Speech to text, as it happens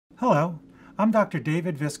Hello, I'm Dr.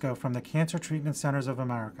 David Visco from the Cancer Treatment Centers of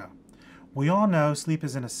America. We all know sleep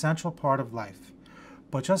is an essential part of life,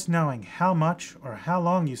 but just knowing how much or how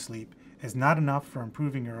long you sleep is not enough for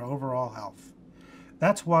improving your overall health.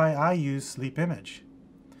 That's why I use SleepImage.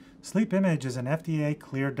 SleepImage is an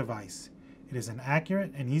FDA-cleared device. It is an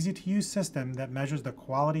accurate and easy-to-use system that measures the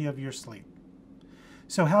quality of your sleep.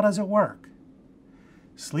 So how does it work?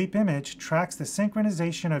 SleepImage tracks the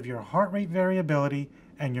synchronization of your heart rate variability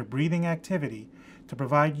and your breathing activity to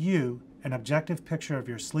provide you an objective picture of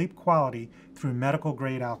your sleep quality through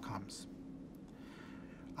medical-grade outcomes.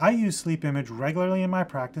 I use SleepImage regularly in my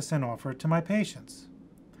practice and offer it to my patients.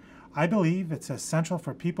 I believe it's essential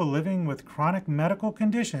for people living with chronic medical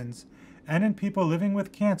conditions and in people living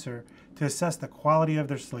with cancer to assess the quality of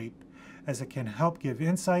their sleep, as it can help give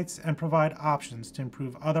insights and provide options to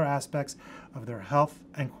improve other aspects of their health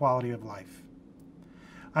and quality of life.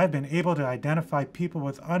 I've been able to identify people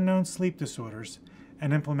with unknown sleep disorders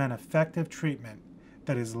and implement effective treatment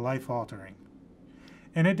that is life-altering.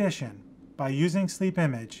 In addition, by using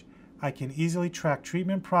SleepImage, I can easily track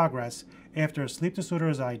treatment progress after a sleep disorder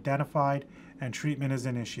is identified and treatment is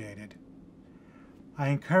initiated. I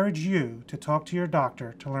encourage you to talk to your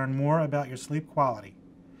doctor to learn more about your sleep quality,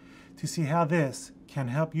 to see how this can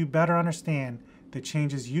help you better understand the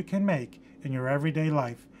changes you can make in your everyday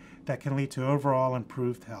life that can lead to overall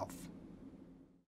improved health.